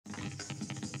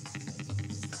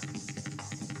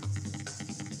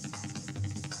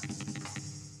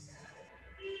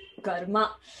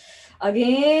Karma.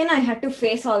 Again, I had to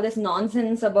face all this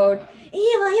nonsense about, hey,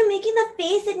 why are you making that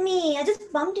face at me? I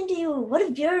just bumped into you. What a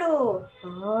weirdo.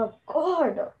 Oh,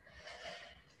 God.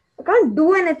 I can't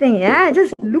do anything, yeah? I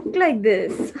just look like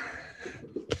this.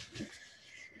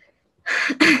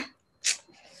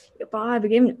 I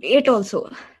became late also.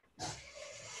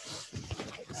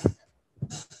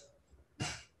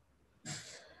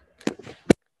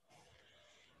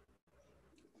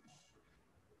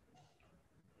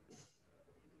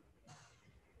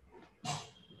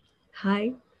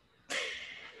 Hi.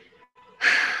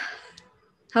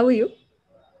 How are you?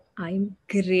 I'm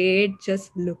great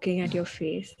just looking at your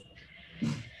face.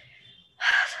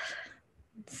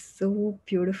 So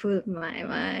beautiful,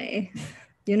 my.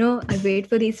 You know, I wait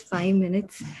for these 5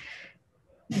 minutes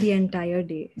the entire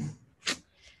day.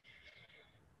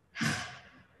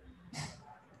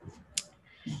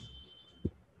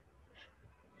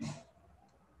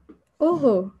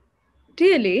 Oh,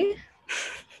 really?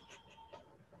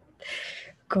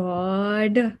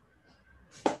 God.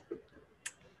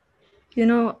 You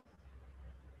know,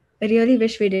 I really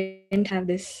wish we didn't have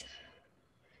this.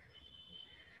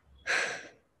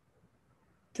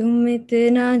 तुम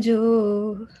इतना जो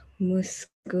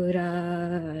मुस्कुरा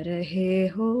रहे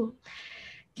हो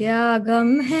क्या गम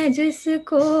है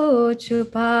जिसको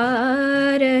छुपा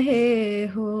रहे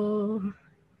हो.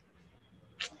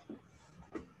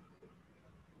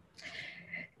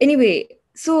 Anyway,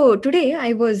 so today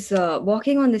I was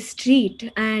walking on the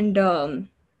street and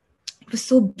it was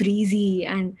so breezy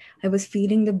and I was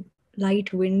feeling the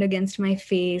light wind against my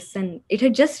face and it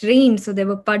had just rained, so there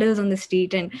were puddles on the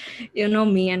street, and you know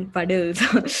me and puddles.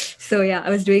 So yeah, I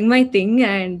was doing my thing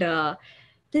and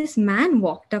this man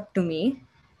walked up to me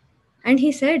and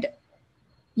he said,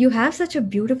 "You have such a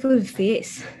beautiful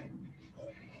face."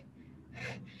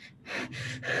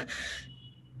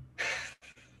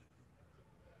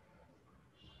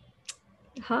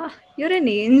 Huh? You're an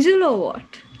angel or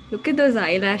what? Look at those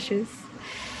eyelashes.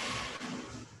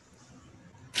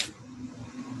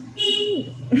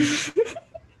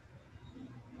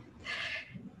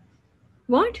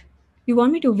 What? You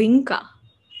want me to winka?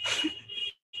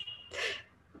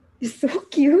 You're so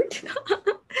cute.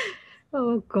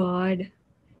 Oh God.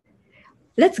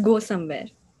 Let's go somewhere.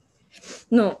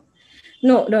 No,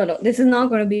 no. This is not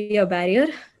going to be a barrier.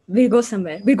 We'll go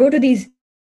somewhere. We'll go to these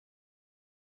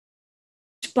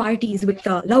beach parties with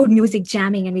loud music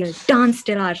jamming and we'll dance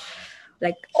till our,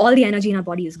 like, all the energy in our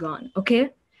body is gone. Okay?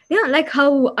 Yeah, like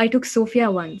how I took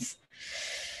Sophia once.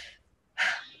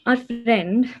 Our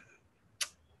friend,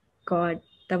 God,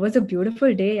 that was a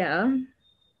beautiful day, yeah.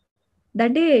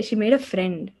 That day she made a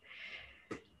friend.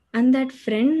 And that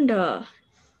friend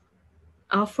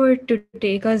offered to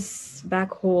take us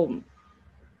back home.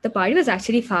 The party was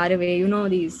actually far away, you know,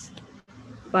 these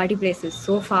party places,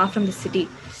 so far from the city.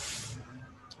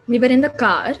 We were in the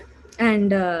car,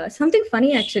 and something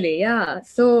funny actually, yeah.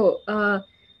 So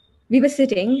we were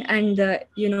sitting, and the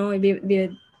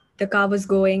car was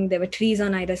going. There were trees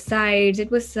on either sides. It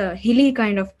was a hilly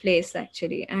kind of place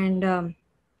actually, and I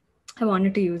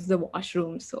wanted to use the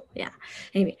washroom. So yeah.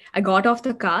 Anyway, I got off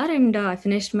the car and I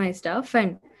finished my stuff,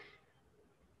 and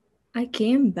I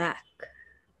came back,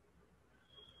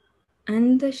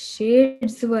 and the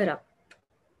shades were up.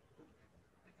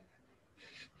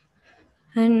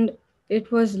 And it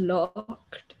was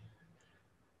locked.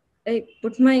 I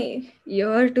put my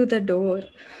ear to the door.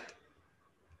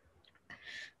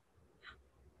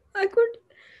 I could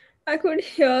I could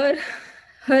hear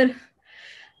her.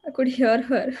 I could hear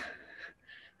her.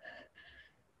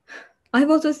 I've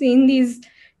also seen these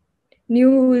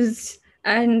news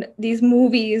and these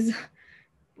movies.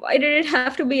 Why did it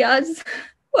have to be us?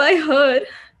 Why her?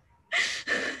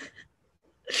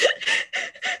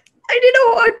 I didn't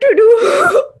know what to do.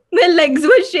 My legs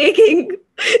were shaking.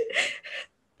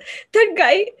 That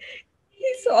guy,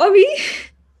 he saw me.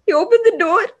 He opened the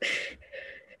door.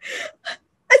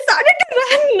 I started to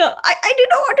run. I didn't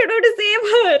know what to do to save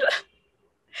her.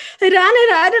 I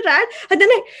ran, and then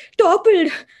I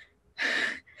toppled.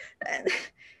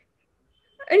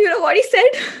 And you know what he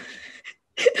said?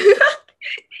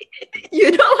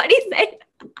 You know what he said?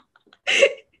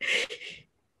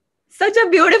 Such a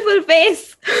beautiful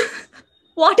face.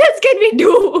 What else can we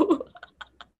do?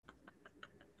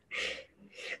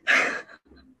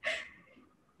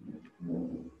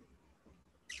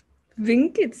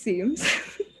 Wink, it seems.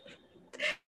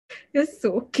 You're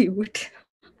so cute.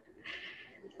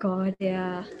 God,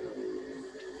 yeah.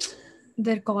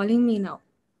 They're calling me now.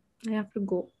 I have to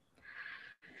go.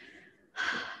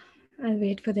 I'll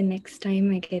wait for the next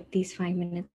time I get these 5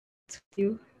 minutes with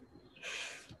you.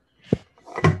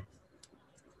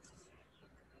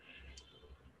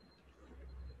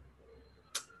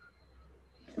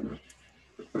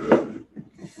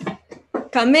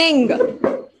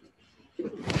 Coming.